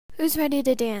Who's ready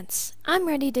to dance? I'm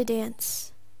ready to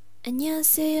dance.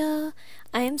 안녕하세요.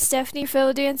 I am Stephanie,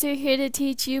 fellow dancer, here to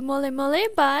teach you Mole Mole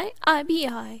by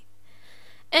I.B.I.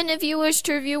 And if you wish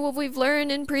to review what we've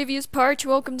learned in previous parts,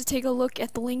 you're welcome to take a look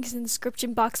at the links in the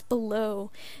description box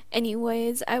below.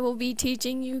 Anyways, I will be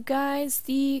teaching you guys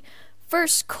the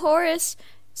first chorus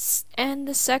and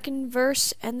the second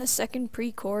verse and the second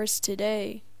pre-chorus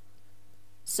today.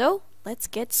 So, let's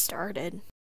get started.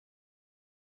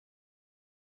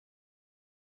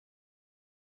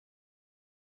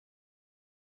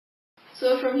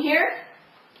 So from here,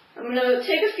 I'm going to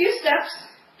take a few steps.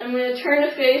 I'm going to turn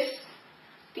to face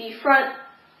the front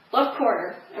left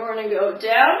corner. And we're going to go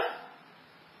down.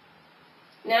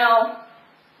 Now,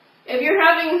 if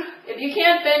you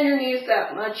can't bend your knees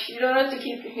that much, you don't have to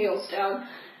keep your heels down.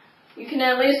 You can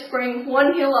at least bring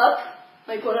one heel up,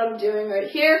 like what I'm doing right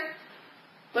here.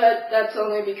 But that's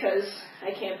only because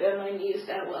I can't bend my knees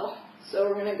that well. So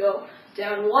we're going to go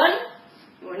down one.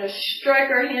 We're going to strike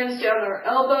our hands down our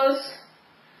elbows.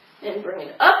 And bring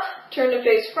it up, turn to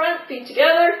face front, feet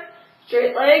together,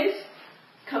 straight legs,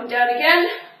 come down again,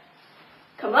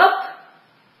 come up,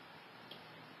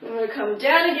 and we're going to come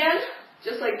down again,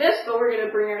 just like this, but we're going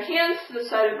to bring our hands to the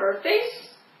side of our face,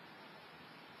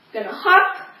 going to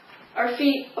hop our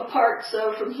feet apart,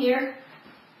 so from here,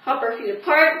 hop our feet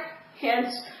apart,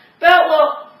 hands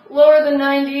about lower than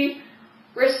 90,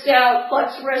 wrist out,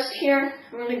 flex wrist here,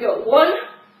 we're going to go 1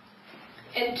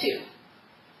 and 2.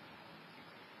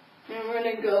 And we're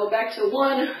going to go back to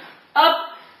 1, up,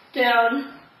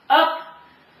 down, up.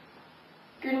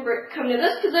 You're going to come to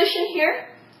this position here.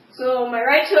 So my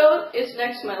right toe is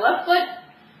next to my left foot.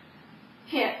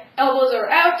 Elbows are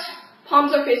out,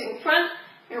 palms are facing front.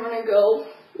 And we're going to go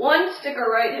 1, stick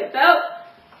our right hip out,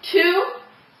 2,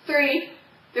 3,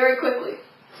 very quickly.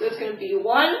 So it's going to be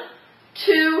 1,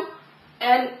 2,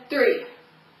 and 3.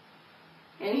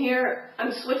 And here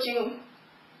I'm switching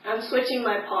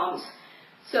my palms.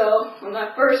 So on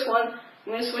that first one, I'm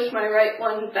going to switch my right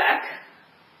one back,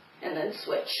 and then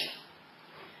switch.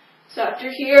 So after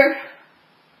here,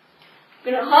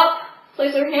 I'm going to hop,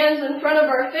 place our hands in front of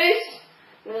our face.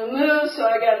 I'm going to move so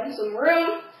I got some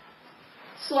room.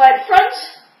 Slide front.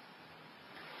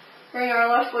 Bring our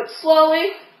left foot slowly.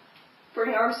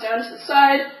 Bring arms down to the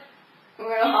side. And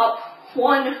we're going to hop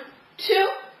 1, 2.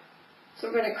 So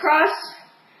we're going to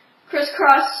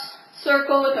crisscross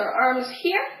circle with our arms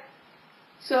here.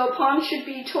 So palms should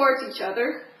be towards each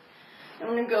other. I'm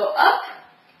going to go up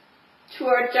to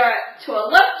a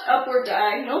left upward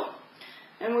diagonal.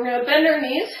 And we're going to bend our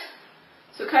knees.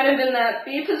 So kind of in that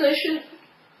B position,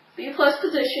 B plus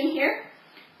position here.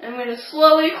 And I'm going to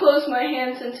slowly close my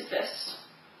hands into fists.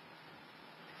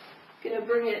 Going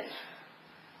to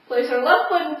place our left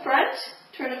foot in front,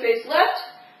 turn to face left.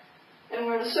 And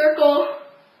we're going to circle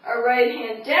our right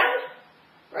hand down,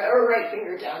 or right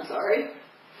finger down, sorry.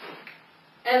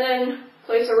 And then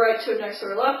place our right toe next to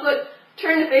our left foot,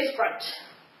 turn to face front.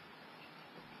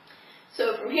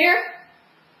 So from here,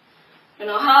 I'm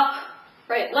going to hop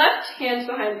right, left, hands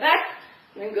behind back,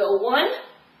 and then go 1.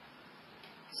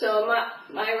 So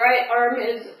my right arm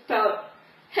is about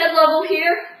head level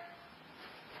here.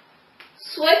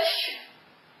 Switch.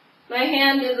 My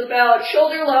hand is about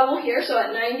shoulder level here, so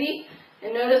at 90.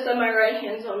 And notice that my right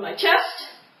hand's on my chest.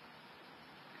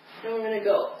 And we're going to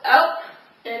go up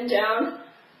and down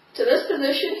to this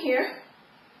position here.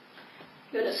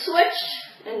 I'm going to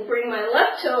switch and bring my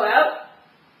left toe out.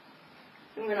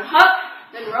 I'm going to hop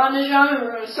and rond de jambe, and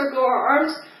we're going to circle our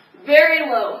arms very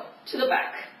low to the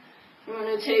back. I'm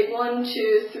going to take 1,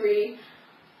 2, 3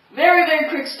 very, very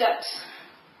quick steps.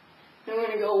 And we're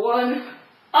going to go 1,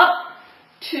 up,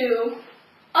 2,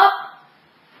 up.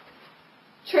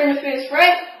 Turn to face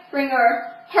right. Bring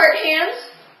our heart hands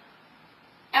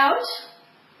out.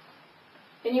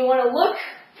 And you want to look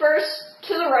first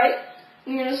to the right.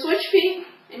 You're going to switch feet,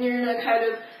 and you're going to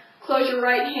kind of close your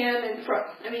right hand in front,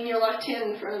 your left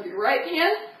hand in front of your right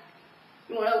hand.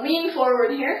 You want to lean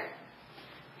forward here.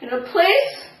 You're going to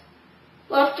place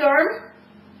left arm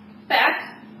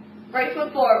back, right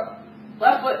foot forward,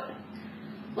 left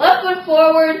foot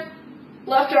forward,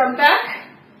 left arm back,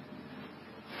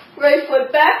 right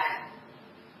foot back,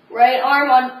 right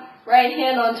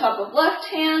hand on top of left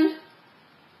hand.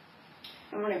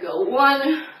 I'm going to go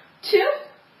 1, 2.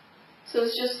 So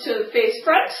it's just to face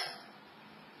front.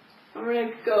 I'm going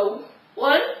to go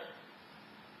 1,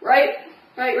 right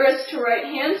wrist to right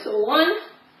hand. So 1,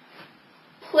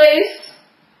 place,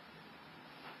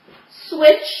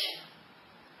 switch,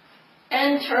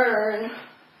 and turn.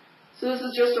 So this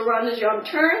is just a rond de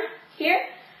jambe turn here.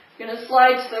 I'm going to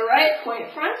slide to the right,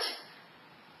 point front.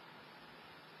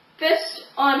 fist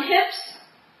on hips,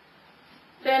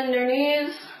 bend their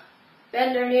knees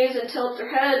and tilt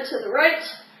their head to the right,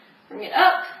 bring it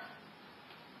up,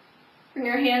 bring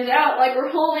your hands out like we're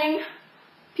holding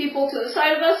people to the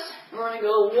side of us. We're going to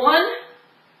go 1,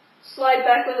 slide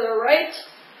back with our right,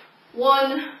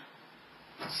 1,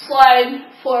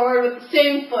 slide forward with the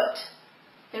same foot.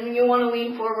 And you want to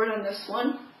lean forward on this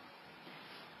one.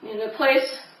 Into place,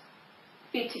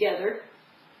 feet together.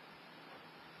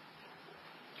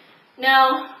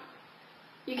 Now,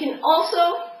 you can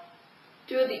also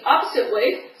do it the opposite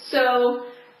way. So,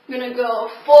 I'm going to go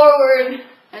forward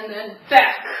and then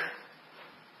back.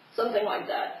 Something like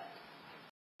that.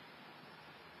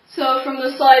 So, from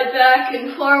the slide back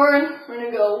and forward, we're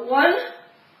going to go 1,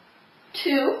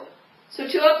 2. So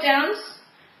 2 up downs.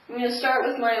 I'm going to start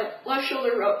with my left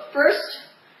shoulder up first,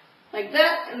 like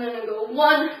that, and then I'm going to go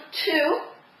 1, 2.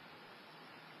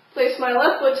 Place my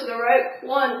left foot to the right,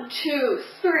 1, 2,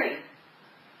 3.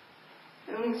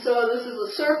 And so this is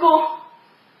a circle.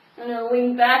 I'm going to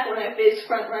lean back when I face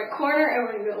front right corner, and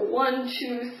we're going to go 1,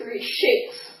 2, 3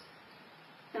 shakes.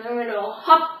 And then we're going to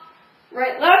hop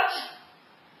right, left,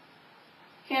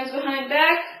 hands behind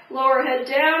back, lower head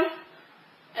down,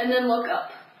 and then look up.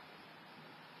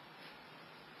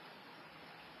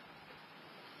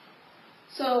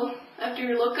 So, after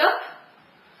you look up,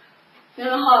 you're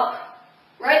going to hop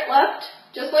right, left,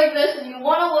 just like this, and you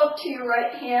want to look to your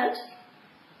right hand.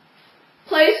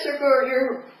 Place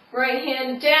your right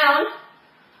hand down,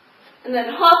 and then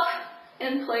hop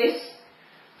in place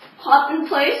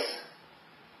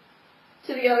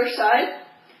to the other side.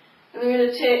 And we're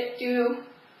going to do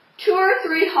 2 or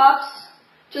 3 hops,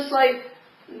 just like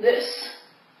this,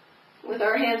 with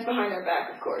our hands behind our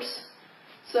back, of course.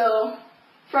 So,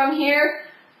 from here,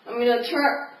 I'm going to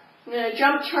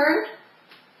jump turn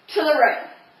to the right.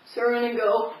 So we're going to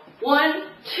go 1,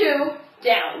 2,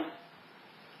 down.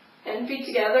 And feet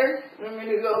together. And I'm going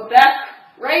to go back,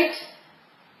 right,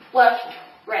 left,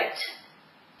 right.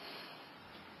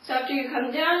 So after you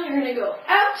come down, you're going to go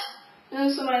out.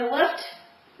 And so my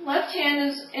left hand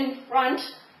is in front.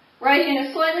 Right hand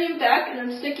is slightly in back. And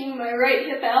I'm sticking my right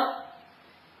hip out.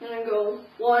 I'm going to go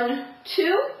 1,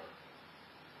 2.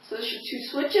 So those are 2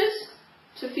 switches.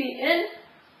 To feet in,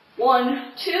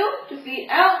 1, 2, to feet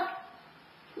out,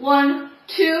 1,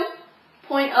 2,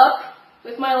 point up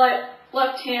with my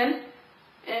left hand,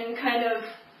 and kind of,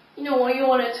 when you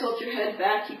want to tilt your head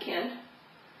back, you can.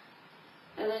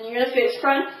 And then you're going to face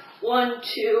front, 1,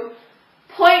 2,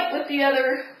 point with the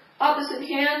other opposite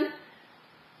hand,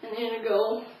 and you're going to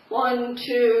go 1,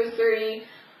 2, 3,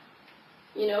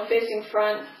 facing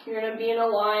front. You're going to be in a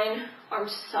line,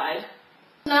 arms to side.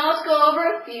 Now let's go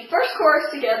over the first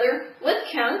chorus together with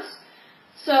counts.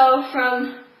 So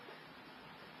from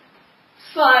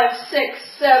 5, 6,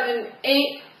 7,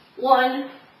 8, 1,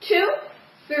 2,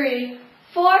 3,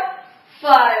 4,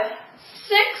 5,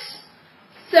 6,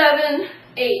 7,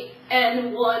 8,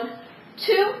 and 1,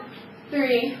 2,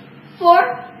 3,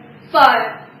 4,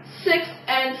 5, 6,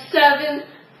 and 7,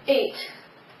 8.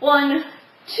 1,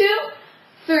 2,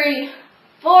 3,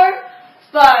 4,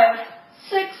 5,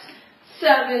 6,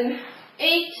 7,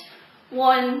 8,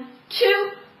 1, 2,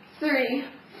 3,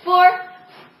 4,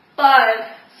 5,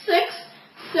 6,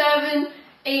 7,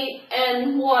 8,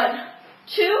 and 1,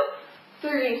 2,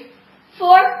 3,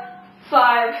 4,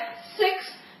 5,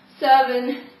 6,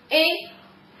 7, 8,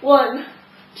 1,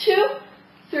 2,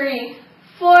 3,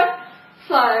 4,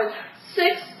 5,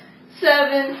 6,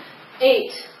 7,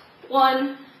 8,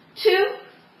 1, 2,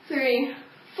 3,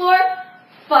 4,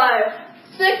 5,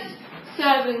 6,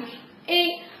 7,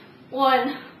 8,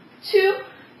 1, 2,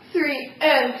 3,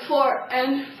 and 4,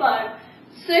 and 5,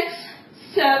 6,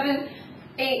 7,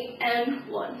 8, and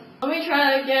 1. Let me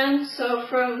try it again. So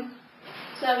from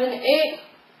 7, 8,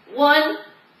 1,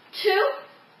 2,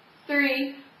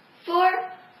 3, 4,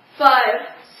 5,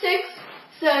 6,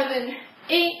 7,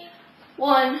 8,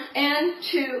 1, and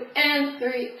 2, and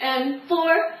 3, and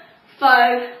 4,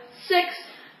 5, 6,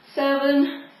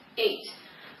 7, 8.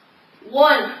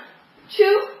 1,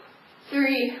 2,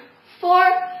 3, 4,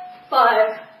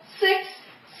 5, 6,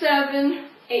 7,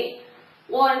 8.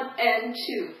 1 and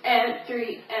 2 and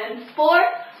 3 and 4,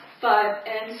 5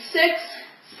 and 6,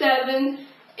 7,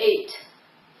 8.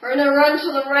 We're going to run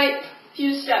to the right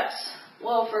few steps.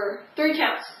 Well, for 3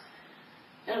 counts.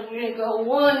 And I'm going to go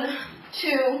 1,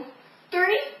 2,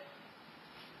 3.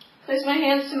 Place my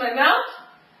hands to my mouth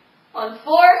on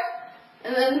 4.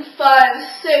 And then 5,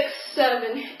 6,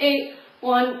 7, 8.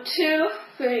 1, 2,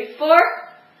 3, 4. I'm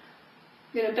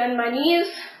going to bend my knees.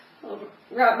 I'll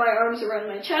wrap my arms around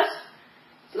my chest.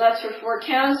 So that's for 4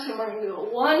 counts. And we're going to go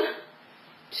 1,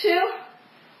 2,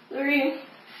 3,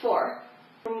 4.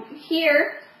 From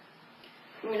here,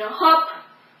 I'm going to hop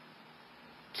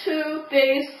to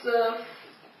base the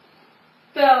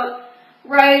about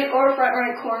right or front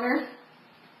right corner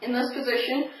in this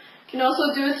position. You can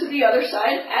also do it to the other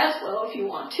side as well if you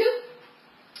want to.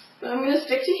 But I'm going to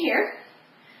stick to here.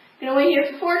 I'm going to wait here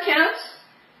for 4 counts.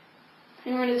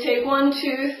 And we're going to take 1,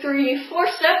 2, 3, 4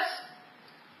 steps.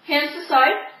 Hands to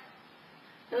side.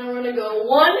 And then we're going to go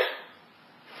 1,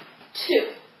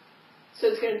 2. So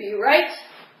it's going to be right,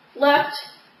 left,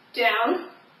 down,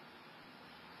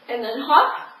 and then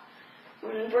hop.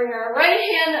 We're going to bring our right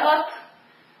hand up.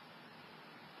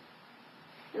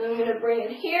 And then I'm going to bring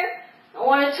it here. I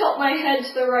want to tilt my head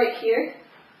to the right here.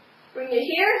 Bring it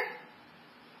here.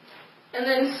 And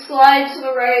then slide to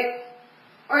the right.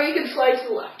 Or you can slide to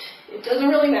the left. It doesn't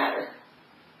really matter.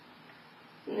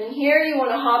 And then here you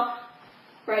want to hop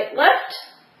right, left.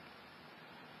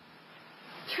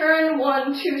 Turn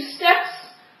 1, 2 steps.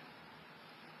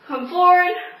 Come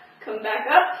forward. Come back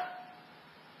up.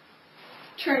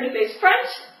 Turn to face front.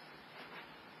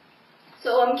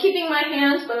 So I'm keeping my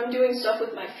hands, but I'm doing stuff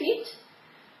with my feet.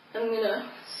 I'm going to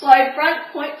slide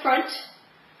front, point front,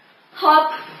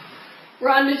 hop,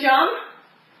 rond de jambe,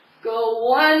 go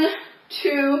 1,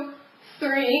 2,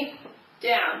 3,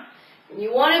 down. And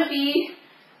you want to be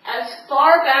as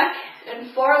far back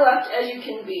and far left as you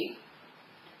can be.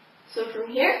 So from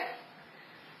here,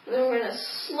 and then we're going to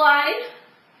slide,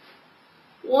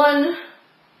 1,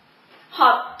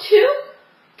 hop 2,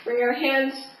 bring our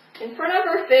hands in front of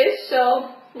our face.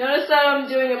 So notice that I'm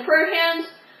doing a prayer hand,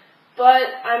 but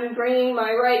I'm bringing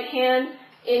my right hand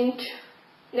in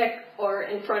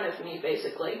front of me,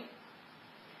 basically.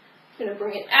 I'm going to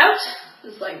bring it out,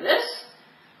 just like this,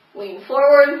 lean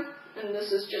forward, and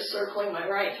this is just circling my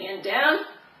right hand down.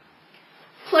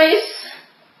 Place,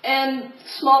 and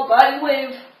small body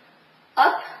wave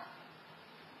up.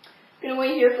 I'm going to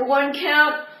wait here for 1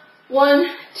 count. 1,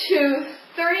 2,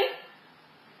 3.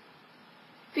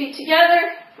 Feet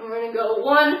together, and we're going to go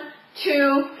 1,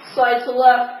 2, slide to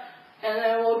left, and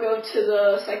then we'll go to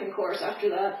the second chorus after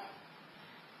that.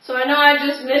 So I know I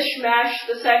just mishmashed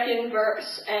the second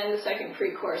verse and the second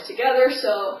pre-chorus together,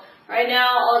 so right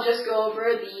now I'll just go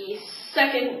over the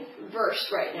second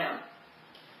verse right now.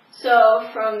 So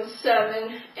from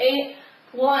 7, 8,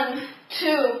 1,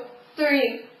 2,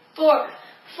 3, 4,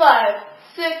 5,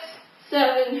 6,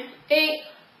 7, 8,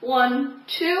 1,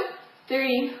 2,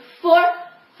 3, 4,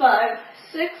 5,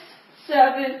 6,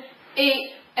 7, 8,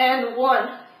 and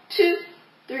 1, 2,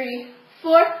 3,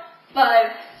 4, 5,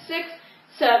 6,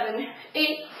 7,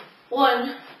 8,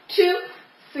 1, 2,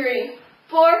 3,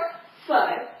 4,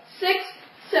 5, 6,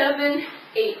 7,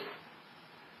 8.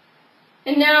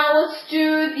 And now let's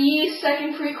do the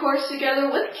second pre-chorus together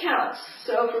with counts.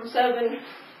 So from 7,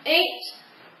 8,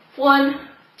 1,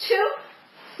 2,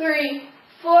 3,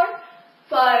 4,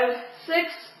 5,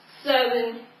 6,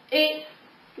 7, 8,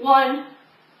 1,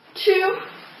 2,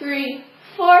 3,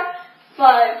 4,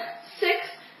 5, 6,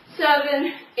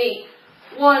 7, 8.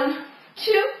 1,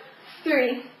 2,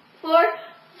 3, 4,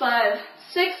 5,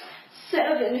 6,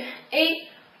 7, 8.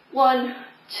 1,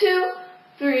 2,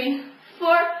 3,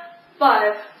 4,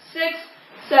 5, 6,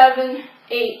 7,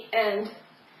 8, and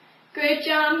great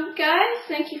job, guys.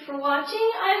 Thank you for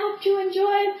watching. I hope you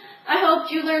enjoyed. I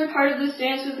hope you learned part of this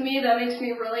dance with me. That makes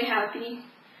me really happy.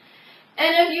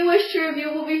 And if you wish to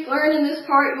review what we've learned in this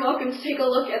part, you're welcome to take a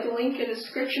look at the link in the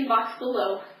description box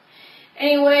below.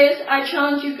 Anyways, I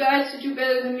challenge you guys to do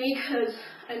better than me because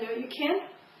I know you can.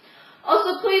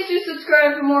 Also, please do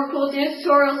subscribe for more cool dance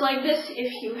tutorials like this.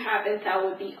 If you haven't, that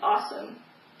would be awesome.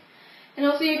 And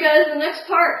I'll see you guys in the next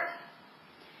part.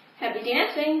 Happy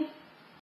dancing!